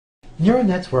Neural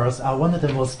networks are one of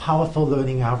the most powerful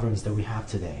learning algorithms that we have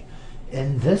today.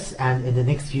 In this and in the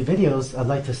next few videos, I'd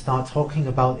like to start talking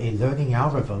about a learning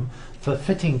algorithm for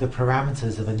fitting the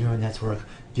parameters of a neural network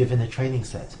given a training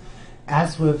set.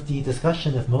 As with the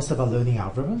discussion of most of our learning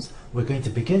algorithms, we're going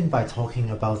to begin by talking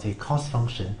about a cost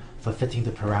function for fitting the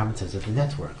parameters of the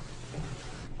network.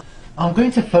 I'm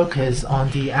going to focus on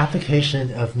the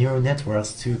application of neural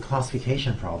networks to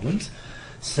classification problems.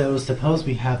 So suppose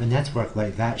we have a network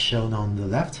like that shown on the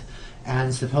left,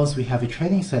 and suppose we have a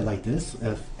training set like this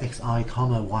of xi,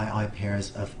 yi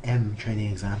pairs of m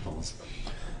training examples.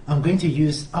 I'm going to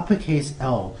use uppercase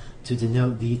L to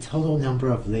denote the total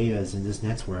number of layers in this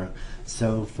network.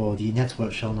 So for the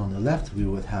network shown on the left, we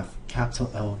would have capital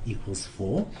L equals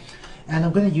 4. And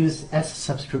I'm going to use S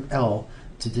subscript L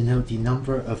to denote the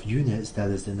number of units, that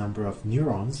is the number of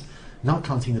neurons, not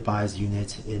counting the bias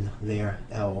unit in layer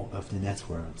L of the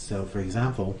network. So for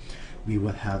example, we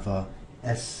would have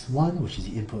S1, which is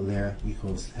the input layer,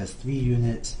 has 3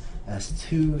 units,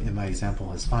 S2 in my example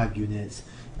has 5 units,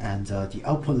 and the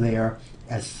output layer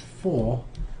S4,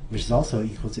 which is also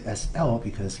equal to SL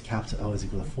because capital L is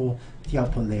equal to 4, the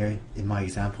output layer in my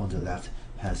example on the left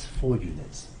has 4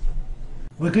 units.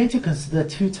 We're going to consider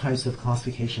two types of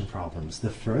classification problems. The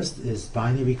first is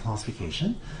binary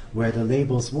classification, where the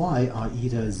labels y are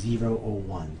either 0 or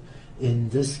 1. In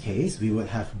this case, we would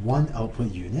have one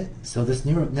output unit. So this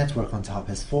neural network on top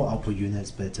has 4 output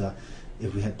units, but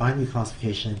if we had binary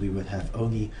classification, we would have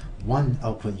only one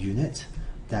output unit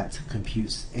that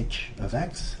computes h of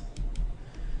x.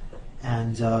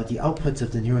 And the output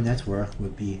of the neural network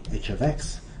would be h of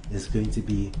x is going to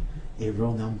be a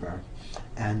row number.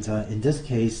 And in this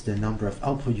case, the number of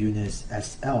output units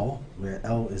SL, where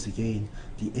L is again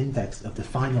the index of the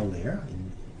final layer,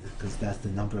 because that's the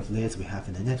number of layers we have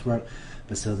in the network.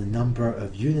 But so the number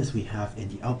of units we have in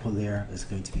the output layer is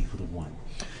going to be equal to 1.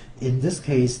 In this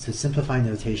case, to simplify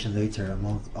notation later,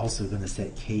 I'm also going to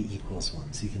set k equals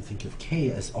 1. So you can think of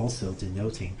k as also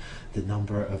denoting the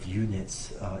number of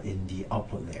units in the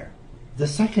output layer. The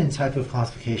second type of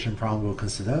classification problem we'll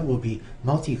consider will be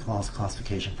multi-class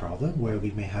classification problem, where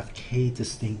we may have k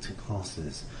distinct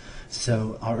classes.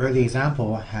 So our early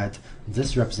example had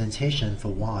this representation for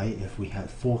y if we had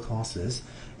 4 classes,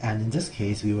 and in this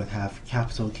case we would have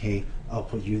capital K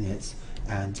output units,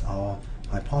 and our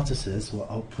hypothesis will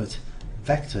output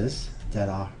vectors that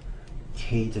are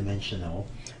k-dimensional,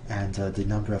 and the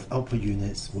number of output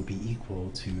units will be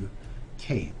equal to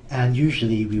k. And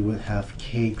usually we would have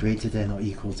k greater than or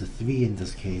equal to 3 in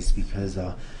this case, because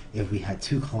if we had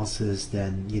 2 classes,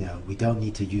 then we don't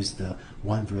need to use the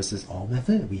 1 versus all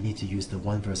method. We need to use the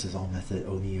 1 versus all method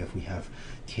only if we have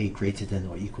k greater than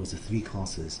or equal to 3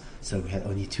 classes. So if we had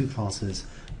only 2 classes,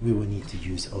 we will need to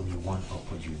use only 1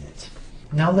 output unit.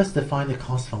 Now let's define the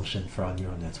cost function for our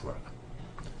neural network.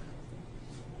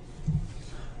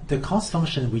 The cost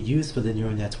function we use for the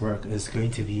neural network is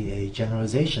going to be a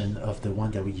generalization of the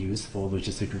one that we use for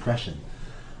logistic regression.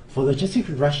 For logistic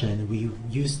regression, we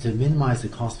used to minimize the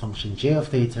cost function j of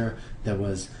theta that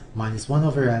was minus 1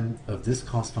 over m of this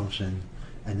cost function,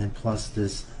 and then plus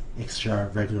this extra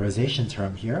regularization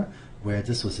term here, where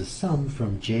this was a sum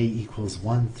from j equals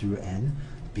 1 through n,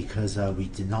 because we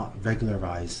did not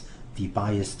regularize the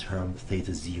bias term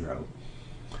theta 0.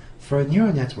 For a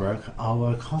neural network,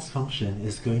 our cost function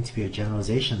is going to be a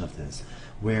generalization of this,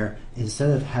 where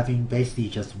instead of having basically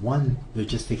just one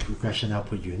logistic regression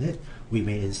output unit, we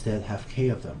may instead have k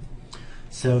of them.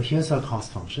 So here's our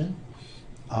cost function.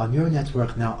 Our neural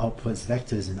network now outputs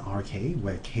vectors in Rk,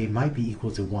 where k might be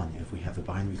equal to 1 if we have a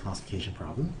binary classification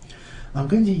problem. I'm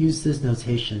going to use this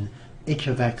notation h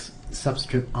of x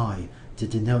subscript I to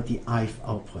denote the ith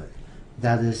output.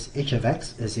 That is, h of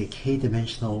x is a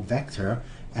k-dimensional vector,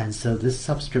 and so this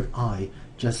subscript I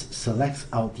just selects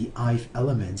out the ith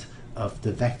element of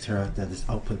the vector that is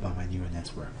output by my neural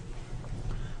network.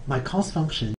 My cost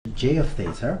function j of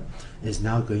theta is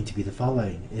now going to be the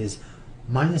following, is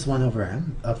minus 1 over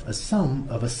m of a sum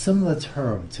of a similar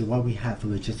term to what we had for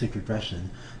logistic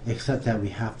regression, except that we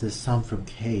have this sum from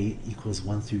k equals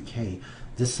 1 through k.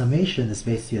 This summation is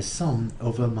basically a sum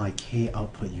over my k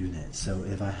output unit. So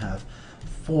if I have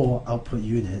 4 output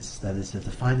units, that is, if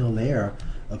the final layer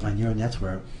of my neural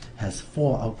network has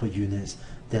 4 output units,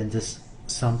 then this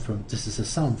is a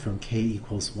sum from k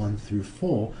equals 1 through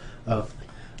 4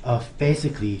 of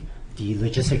basically the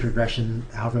logistic regression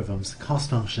algorithm's cost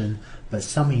function, but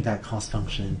summing that cost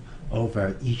function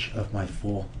over each of my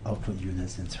 4 output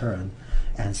units in turn.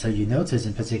 And so you notice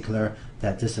in particular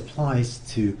that this applies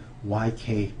to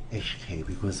yk hk,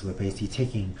 because we're basically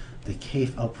taking the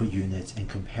kth output unit and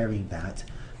comparing that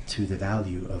to the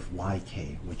value of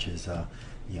yk, which is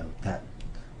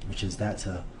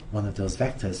one of those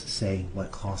vectors saying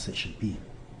what class it should be.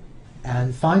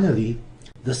 And finally,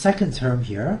 the second term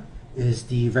here is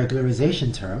the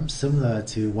regularization term, similar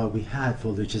to what we had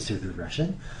for logistic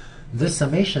regression. This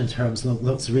summation terms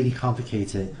looks really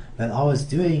complicated, but all it's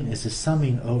doing is just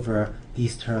summing over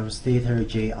these terms theta,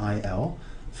 j, I, l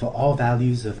for all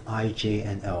values of I, j,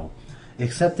 and l,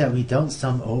 except that we don't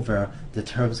sum over the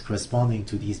terms corresponding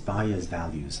to these bias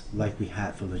values like we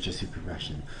had for logistic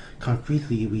regression.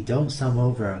 Concretely, we don't sum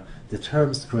over the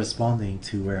terms corresponding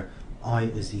to where I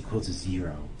is equal to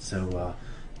 0. So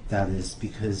that is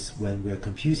because when we're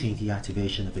computing the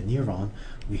activation of a neuron,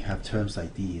 we have terms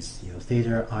like these,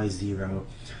 theta I0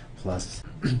 plus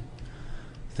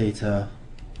theta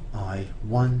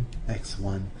I1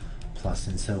 x1 plus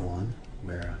and so on,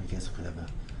 where I guess we could have a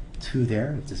 2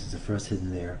 there if this is the first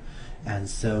hidden layer. And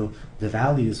so the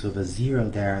values with a 0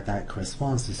 there, that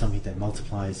corresponds to something that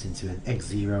multiplies into an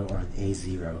x0 or an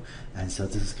a0. And so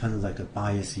this is kind of like a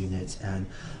bias unit. And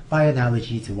by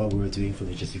analogy to what we were doing for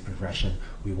logistic regression,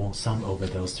 we won't sum over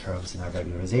those terms in our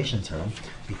regularization term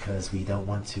because we don't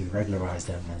want to regularize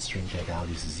them and string their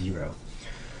values to 0.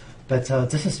 But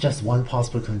this is just one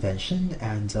possible convention,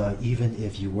 and even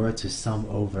if you were to sum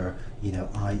over,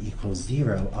 I equals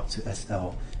 0 up to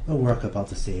SL, it'll work about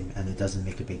the same, and it doesn't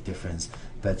make a big difference.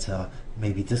 But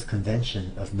maybe this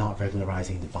convention of not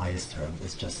regularizing the bias term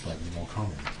is just slightly more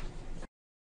common.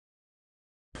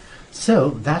 So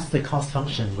that's the cost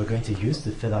function we're going to use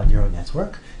to fit our neural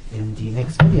network. In the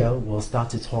next video, we'll start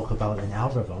to talk about an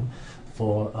algorithm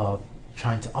for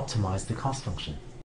trying to optimize the cost function.